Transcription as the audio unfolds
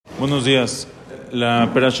Buenos días.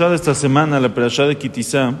 La perashá de esta semana, la perashá de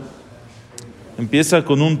Kitizá, empieza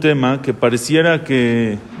con un tema que pareciera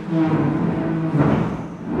que...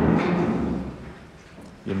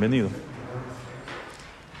 Bienvenido.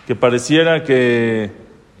 Que pareciera que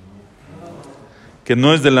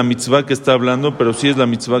no es de la mitzvah que está hablando, pero sí es la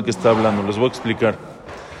mitzvah que está hablando. Les voy a explicar.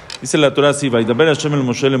 Dice la Torah así: Vaidaber Hashem el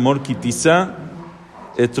Moshe lemor Kitizá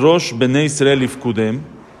et rosh bnei Israel ifkudem.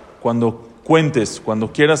 Cuando cuentes,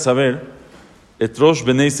 cuando quieras saber, et rosh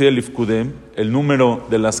bnei Israel ifkudem, el número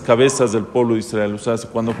de las cabezas del pueblo de Israel. O sea,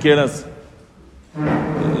 cuando quieras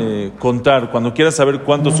contar, cuando quieras saber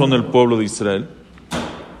cuántos son el pueblo de Israel,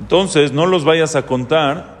 entonces no los vayas a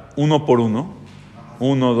contar uno por uno,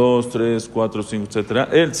 1, 2, 3, 4, 5, etcétera,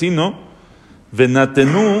 sino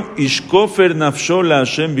venatenu ishkofer nafsho la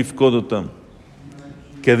Hashem bifkodotam,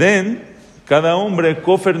 que den cada hombre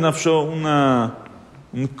kofer nafsho,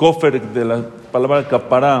 un kofer de la palabra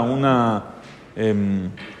capará, una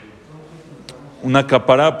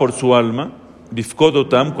capará por su alma,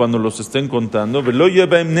 bifkodotam, cuando los estén contando, velo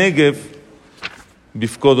yebaim negev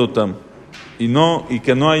bifkodotam, y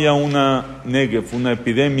que no haya una negev, una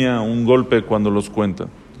epidemia, un golpe cuando los cuentan.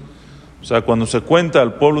 O sea, cuando se cuenta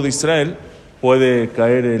al pueblo de Israel, puede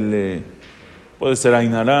caer puede ser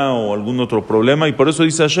Ainará o algún otro problema, y por eso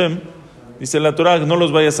dice Hashem, dice la Torah, no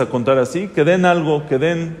los vayas a contar así, que den algo, que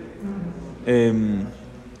den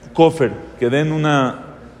kofer, que den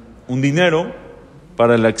un dinero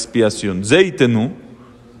para la expiación. Zeitenu,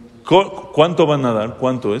 ¿cuánto van a dar?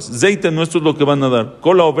 ¿Cuánto es? Zeitenu, esto es lo que van a dar.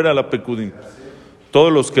 Kola overa la pekudim.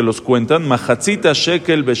 Todos los que los cuentan, Majatzit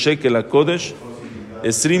Hashekel beshekel hakodesh,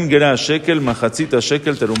 esrim gera Hashekel, Majatzit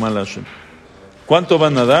Hashekel terumal Hashem. ¿Cuánto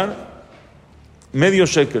van a dar? Medio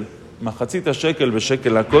shekel. Majatzit Hashekel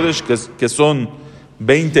beshekel hakodesh, que son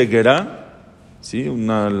 20 gerá, ¿sí?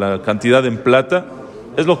 La cantidad en plata,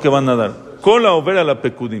 es lo que van a dar. Kola overa la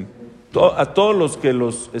pekudim. A todos los que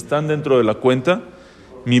los están dentro de la cuenta,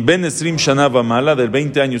 mi ben esrim shana vamala, del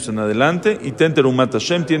 20 años en adelante, y ten terumat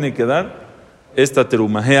Hashem, tiene que dar esta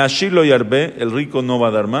teruma. Heashilo yarbe, el rico no va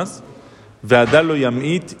a dar más. Veadalo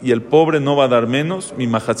yamit, y el pobre no va a dar menos. Mi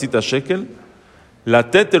majatzit shekel.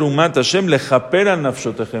 La te terumat Hashem lejapera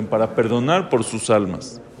nafshotehem, para perdonar por sus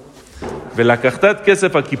almas. Velakachtat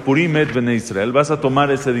kesef akipurim et bnei Israel, vas a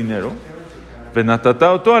tomar ese dinero.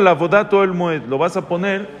 Venatatao toda la boda, todo el moed, lo vas a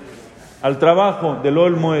poner al trabajo del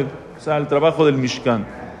Oel Moed, o sea, al trabajo del Mishkan.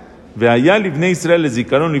 Veaya libnei Israel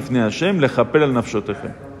lezikaron lifnei Hashem lechaper al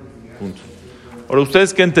nafshotehem. Punto. Ahora,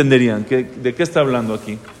 ¿ustedes qué entenderían? ¿De qué está hablando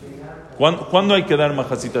aquí? ¿Cuándo hay que dar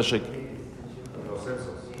Majatzit Hashekel?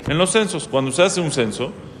 En los censos. Cuando se hace un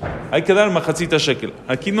censo, hay que dar Majatzit Hashekel.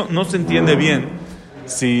 Aquí no se entiende bien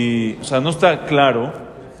o sea, no está claro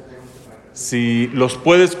si los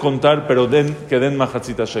puedes contar, pero que den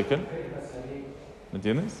Majatzit Hashekel. ¿Me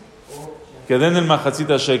entiendes? Que den el Majatzit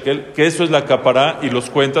Hashekel, que eso es la capará, y los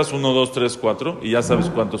cuentas 1, 2, 3, 4, y ya sabes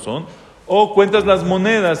cuántos son. O cuentas las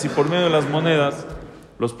monedas, y por medio de las monedas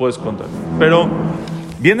los puedes contar. Pero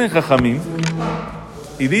vienen Jajamim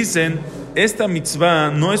y dicen, esta mitzvah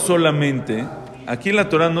no es solamente, aquí la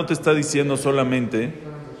Torah no te está diciendo solamente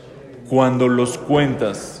cuando los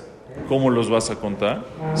cuentas, cómo los vas a contar,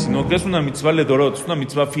 sino que es una mitzvah ledorot, es una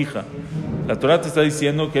mitzvah fija. La Torah te está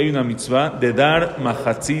diciendo que hay una mitzvah de dar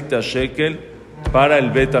Majatzit Hashekel para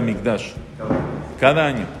el Bet HaMikdash. Cada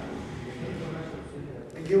año.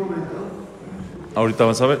 ¿En qué momento? Ahorita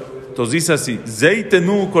vas a ver. Entonces dice así,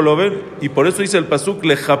 Zeitenu kolover, y por eso dice el pasuk,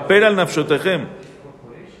 lechaper al nafshotehem.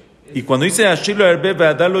 Y cuando dice Ashilo erbe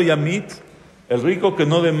veadalo yamit, el rico que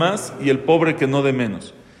no dé más y el pobre que no dé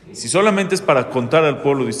menos. Si solamente es para contar al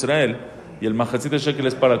pueblo de Israel, y el Majatzit Hashekel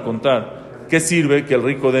es para contar, ¿qué sirve que el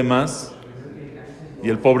rico dé más y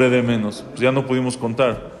el pobre dé menos? Pues ya no pudimos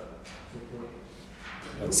contar.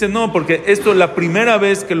 Dice, no, porque esto la primera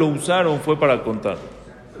vez que lo usaron fue para contar.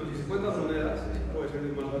 Pero si se cuentan monedas, puede ser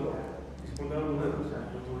de más valor. Si se cuentan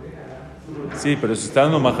monedas. Sí, pero si está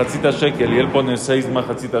dando Majatzit Hashekel y él pone 6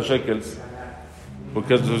 Majatzit Hashekels,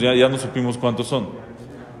 porque ya no supimos cuántos son.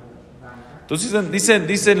 Entonces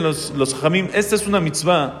dicen los Jamim, esta es una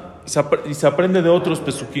mitzvah, y se aprende de otros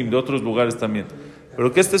pesukim, de otros lugares también,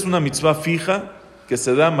 pero que esta es una mitzvah fija, que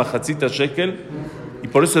se da Majatzit Hashekel, y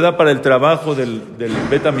por eso se da para el trabajo del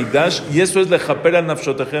Bet HaMikdash, y eso es lechaper al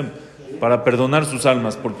nafshotehem, para perdonar sus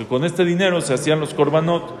almas, porque con este dinero se hacían los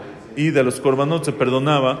korbanot, y de los korbanot se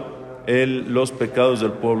perdonaba los pecados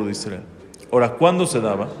del pueblo de Israel. Ahora, ¿cuándo se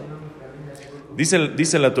daba?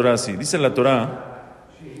 Dice la Torah así, dice la Torah,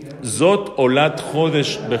 Zot olat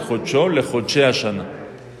chodesh bechocho lechoche hashana.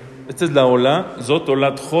 Esta es la olá, Zot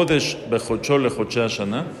olat chodesh bechocho lechoche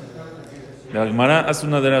hashana. La Gemara hace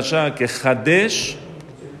una derashá que Hadesh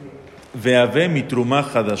ve'ave mitrumah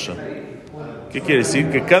hadasha. ¿Qué quiere decir?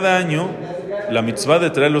 Que cada año la mitzvah de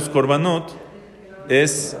traer los korbanot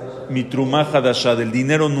es mitrumah hadasha, del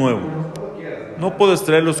dinero nuevo. No puedes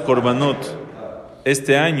traer los korbanot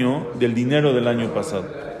este año del dinero del año pasado.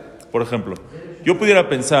 Por ejemplo, yo pudiera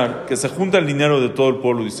pensar que se junta el dinero de todo el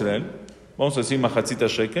pueblo de Israel, vamos a decir Majatzit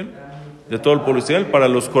Hashekel, de todo el pueblo de Israel, para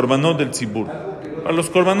los korbanot del tzibur, para los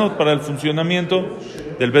korbanot, para el funcionamiento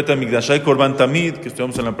del Bet HaMikdash. Hay korban tamid, que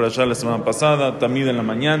estudiamos en la parashá la semana pasada, tamid en la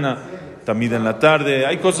mañana, tamid en la tarde,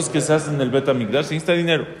 hay cosas que se hacen en el Bet HaMikdash, se necesita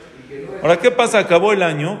dinero. Ahora, ¿qué pasa? Acabó el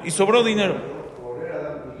año y sobró dinero.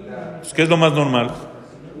 Pues, ¿qué es lo más normal?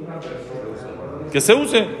 Que se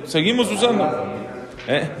use, seguimos usando.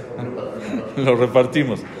 Lo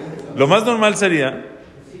repartimos. Lo más normal sería,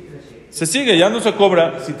 se sigue, ya no se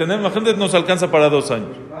cobra. Si tenemos, la gente nos alcanza para 2 años,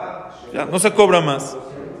 ya no se cobra más,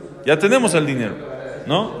 ya tenemos el dinero,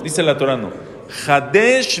 ¿no? Dice la Torah, no.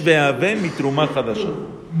 Hadesh ve'ave mitrumah hadasha.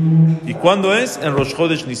 ¿Y cuándo es? En Rosh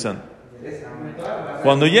Chodesh Nisan.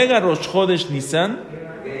 Cuando llega Rosh Chodesh Nisan,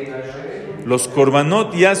 los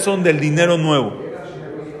korbanot ya son del dinero nuevo,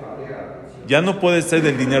 ya no puede ser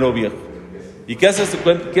del dinero viejo. ¿Y qué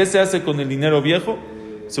se hace con el dinero viejo?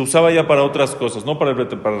 Se usaba ya para otras cosas, no para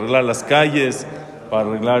arreglar las calles, para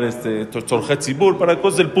arreglar tzorjet tzibur, para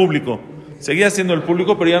cosas del público. Seguía siendo el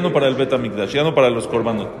público, pero ya no para el Bet HaMikdash, ya no para los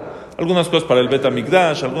korbanot. Algunas cosas para el Bet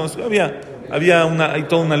HaMikdash, algunas hay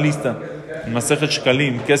toda una lista en Masejet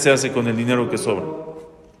Shekalim, qué se hace con el dinero que sobra.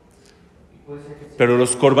 Pero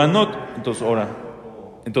los korbanot, entonces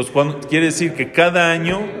quiere decir que cada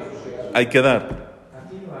año hay que dar.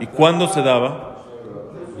 ¿Y cuándo se daba?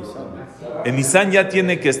 En Nisan ya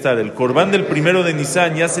tiene que estar. El corbán del 1 de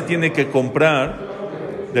Nisan ya se tiene que comprar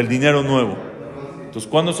del dinero nuevo. Entonces,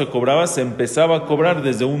 ¿cuándo se cobraba? Se empezaba a cobrar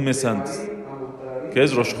desde un mes antes, que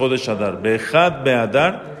es Rosh Chodesh Adar. Be'echad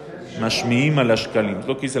be'adar mashmi'im al ashkalim. Es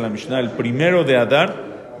lo que dice la Mishnah. El 1 de Adar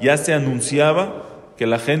ya se anunciaba que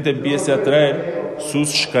la gente empiece a traer sus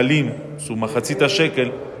shkalim, su Majatzit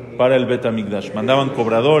Hashekel, para el Bet HaMikdash. Mandaban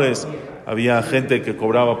cobradores, había gente que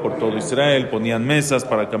cobraba por todo Israel, ponían mesas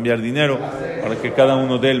para cambiar dinero, para que cada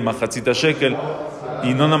uno dé el Majatzit Hashekel.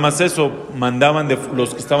 Y no nada más eso, mandaban de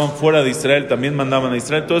los que estaban fuera de Israel, también mandaban a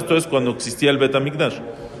Israel. Todo esto es cuando existía el Bet HaMikdash.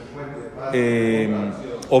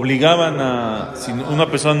 Obligaban si una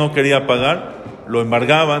persona no quería pagar, lo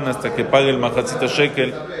embargaban hasta que pague el Majatzit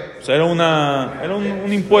Hashekel. O sea, era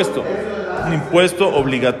un impuesto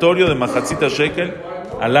obligatorio de Majatzit Hashekel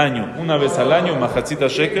al año, una vez al año, Majatzit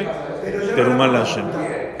Hashekel, Terumah Hashem.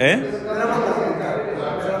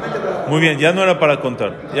 Muy bien, ya no era para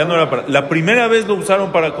contar, la primera vez lo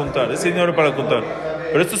usaron para contar, ese dinero era para contar,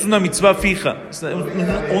 pero esto es una mitzvah fija,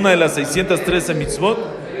 una de las 613 mitzvot,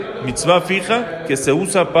 mitzvah fija que se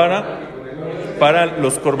usa para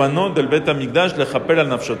los korbanot del Bet HaMikdash, lechaper al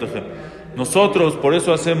nafshotechem. Nosotros por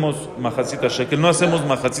eso hacemos Majatzit Hashekel, no hacemos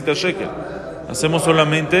Majatzit Hashekel, hacemos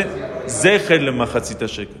solamente Zecher le Majatzit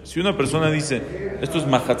Hashekel. Si una persona dice esto es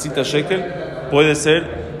Majatzit Hashekel, puede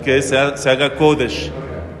ser que se haga Kodesh,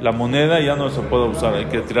 la moneda ya no se puede usar, hay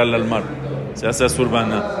que tirarla al mar, se hace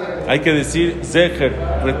azurbana. Hay que decir Zecher,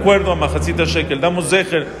 recuerdo a Majatzit Hashekel, damos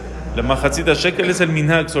Zecher le Majatzit Hashekel, es el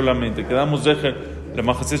minhag solamente, que damos Zecher le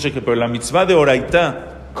Majatzit Hashekel, pero la mitzvah de Oraitá,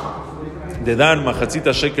 de dar Majatzit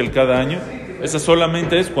Hashekel cada año, esa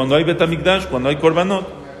solamente es cuando hay Bet HaMikdash, cuando hay korbanot,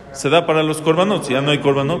 se da para los korbanot. Si ya no hay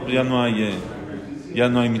korbanot, pues ya no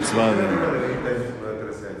hay mitzvah de...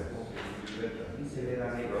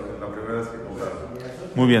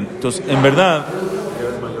 Muy bien, entonces en verdad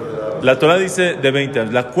la Torah dice de 20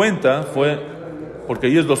 años, la cuenta fue porque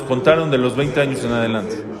ellos los contaron de los 20 años en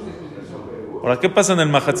adelante. Ahora, ¿qué pasa en el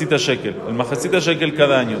Majatzit Hashekel? El Majatzit Hashekel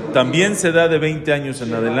cada año, ¿también se da de 20 años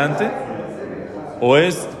en adelante? ¿O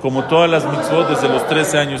es como todas las mitzvot desde los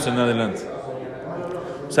 13 años en adelante?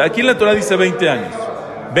 O sea, aquí la Torah dice 20 años.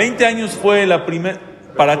 20 años fue la primera,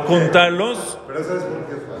 para contarlos. ¿Pero sabes por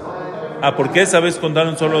qué fue? ¿Por qué esa vez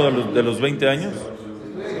contaron solo de los 20 años?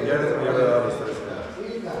 Ya eres mayor de edad a los 13.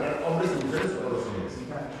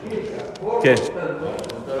 ¿Qué?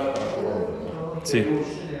 Sí.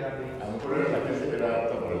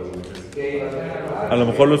 A lo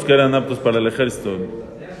mejor los que eran aptos para el ejército.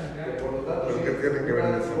 ¿Pero qué tiene que ver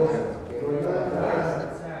en ese momento?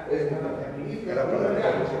 Era para el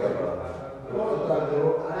ejército, era para...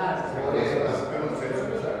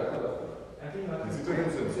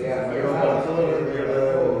 Pero para todos los que yo le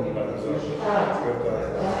debo para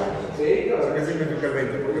 ¿qué significa el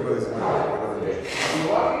 20? ¿Por qué lo dicen?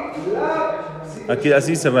 Aquí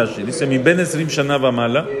así dice Rashi, dice mi ben esrim shana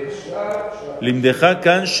vamala, Limdeja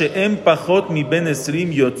kan she'em pachot mi ben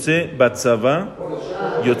esrim yotze batzava,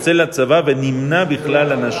 yotze la tzava venimna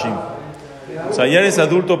bichlal anashim. O sea, ya eres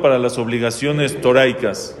adulto para las obligaciones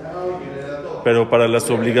toraicas, pero para las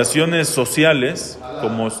obligaciones sociales,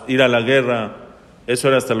 como ir a la guerra, eso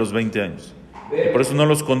era hasta los 20 años. Y por eso no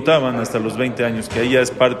los contaban hasta los 20 años, que ahí ya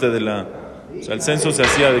es parte de la... O sea, el censo se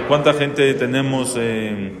hacía de cuánta gente tenemos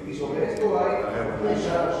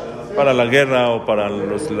para la guerra o para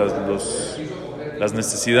las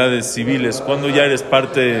necesidades civiles, cuando ya eres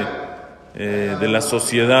parte de la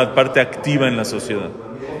sociedad, parte activa en la sociedad.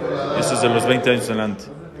 Eso es de los 20 años en adelante.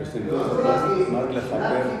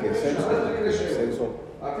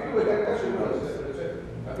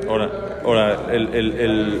 Ahora,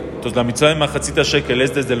 entonces la mitzvah de Majatzit Hashekel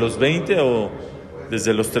es desde los 20 o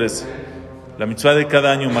desde los 13. La mitzvah de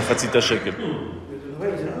cada año Majatzit Hashekel.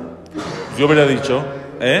 Yo hubiera dicho,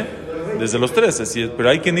 desde los 13, sí, pero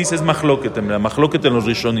hay quien dice es Mahloket, Mahloket en los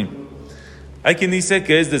Rishonim. Hay quien dice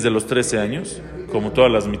que es desde los 13 años, como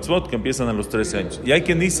todas las mitzvot que empiezan a los 13 años. Y hay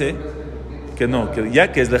quien dice que no, que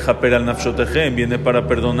ya que es de Japer al Nafshotejem, viene para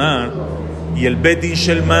perdonar, y el Bet Din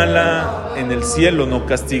Shel Mala en el cielo no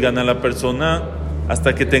castigan a la persona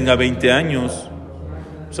hasta que tenga 20 años.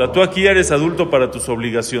 O sea, tú aquí eres adulto para tus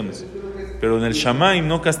obligaciones, pero en el Shamaim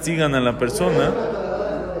no castigan a la persona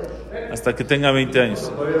hasta que tenga 20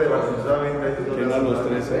 años.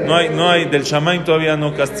 No hay, del Shamaim todavía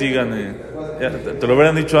no castigan. Ya, te lo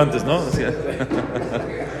hubieran dicho antes, ¿no?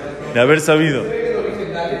 De haber sabido.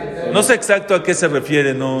 No sé exacto a qué se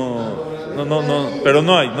refiere, pero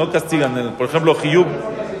no castigan. Por ejemplo, Hiyub,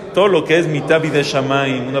 todo lo que es mitabi de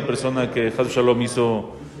Shamaim, una persona que Chas Shalom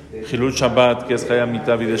hizo Hilul Shabbat, que es Haya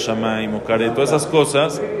mitabi de Shamaim, o Kare, todas esas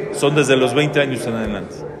cosas son desde los 20 años en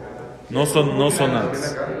adelante. No son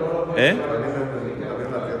antes.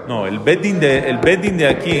 No, el bedding de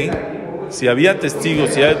aquí, si había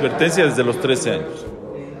testigos, si hay advertencia, desde los 13 años.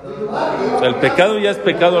 O sea, el pecado ya es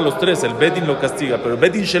pecado a los 13, el bedding lo castiga, pero el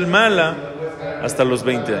bedding shel mala hasta los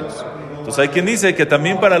 20 años. Entonces hay quien dice que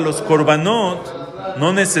también para los korbanot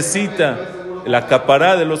no necesita la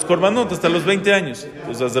capará de los korbanot hasta los 20 años,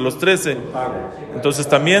 entonces desde los 13. Entonces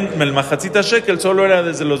también el Majatzit Hashekel solo era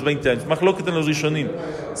desde los 20 años. Mahloket en los Rishonim,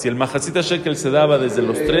 si el Majatzit Hashekel se daba desde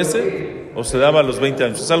los 13 o se daba a los 20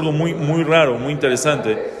 años. Es algo muy, muy raro, muy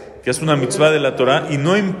interesante, que es una mitzvah de la Torah y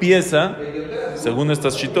no empieza, según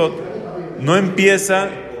estas shitot, no empieza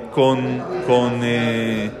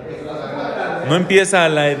no empieza a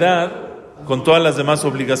la edad con todas las demás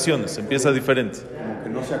obligaciones, empieza diferente. Como que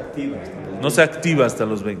no se activa. No se activa hasta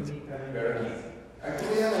los 20.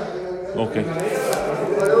 Ok.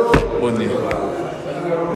 Buen día.